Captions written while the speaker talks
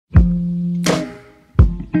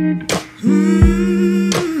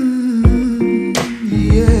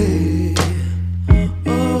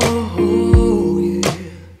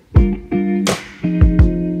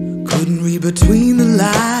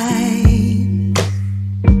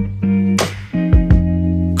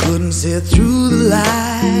sit through the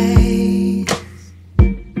lights.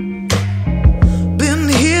 Been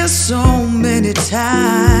here so many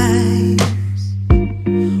times,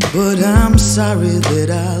 but I'm sorry that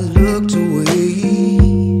I looked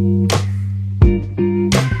away.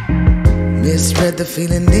 Misread the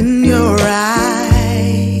feeling in your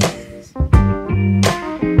eyes.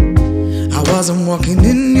 I wasn't walking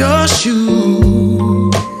in your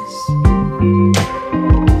shoes,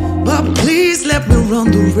 but please let me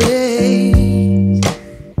run the race,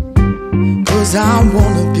 'cause I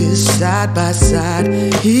wanna be side by side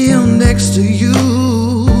here next to you.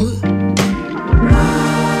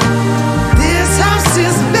 This house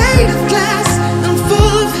is made of glass and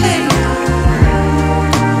full of hate.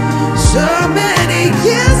 So many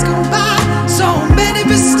years go by, so many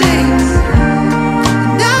mistakes,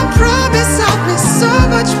 and I promise I'll be so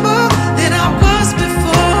much more than I was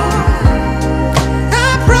before. I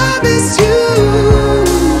promise you.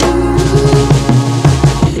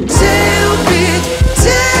 Tell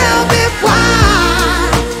me why.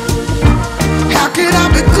 How could I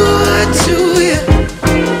be good to you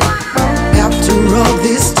after all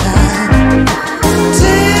this time?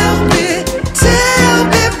 Tell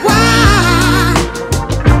me why.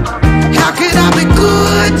 How could I be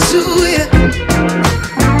good to you?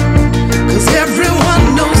 'Cause everyone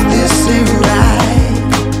knows this ain't right.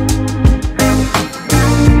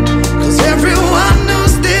 'Cause everyone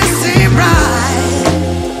knows this ain't right.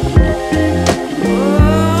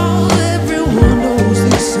 Oh, everyone knows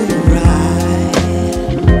this ain't right.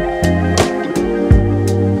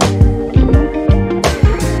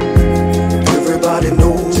 Everybody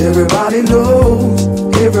knows, everybody knows,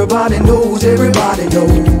 everybody knows, everybody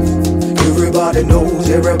knows. Everybody knows,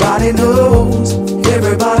 everybody knows,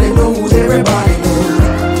 everybody knows, everybody knows.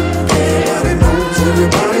 Everybody knows,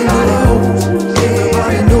 everybody knows,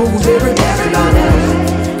 everybody knows, everybody knows. Everybody knows, everybody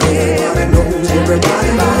knows, everybody knows,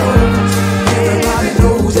 everybody knows. Everybody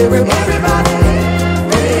knows, everybody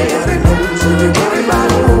knows, everybody knows,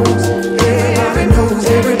 everybody knows.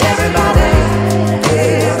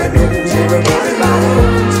 Everybody knows, everybody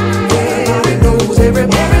knows, everybody knows,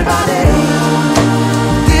 everybody.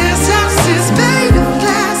 This house is made of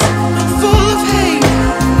glass and full of hate.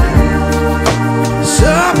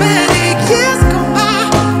 So many years go by,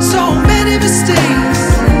 so many mistakes,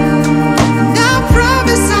 and I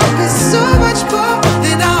promise I'll be so much more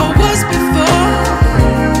than I was before.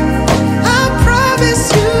 I promise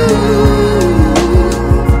you.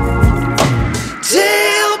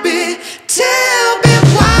 Tell me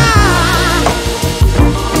why.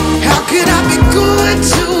 How could I be good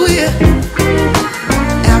to you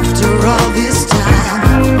after all this time?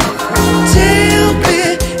 Tell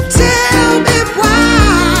me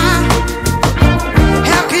why.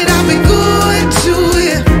 How could I be good to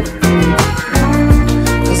you?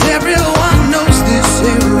 'Cause everyone knows this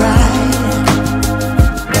ain't right.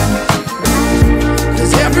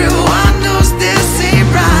 'Cause everyone knows this ain't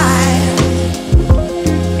right.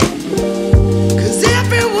 'Cause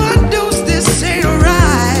everyone knows this ain't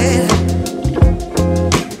right.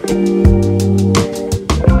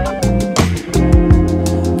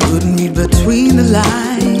 Couldn't read between the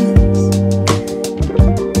lines,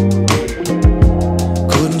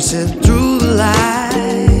 couldn't sit through the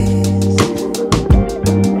lies.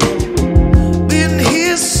 Been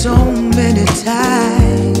here so many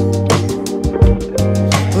times,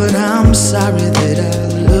 but I'm sorry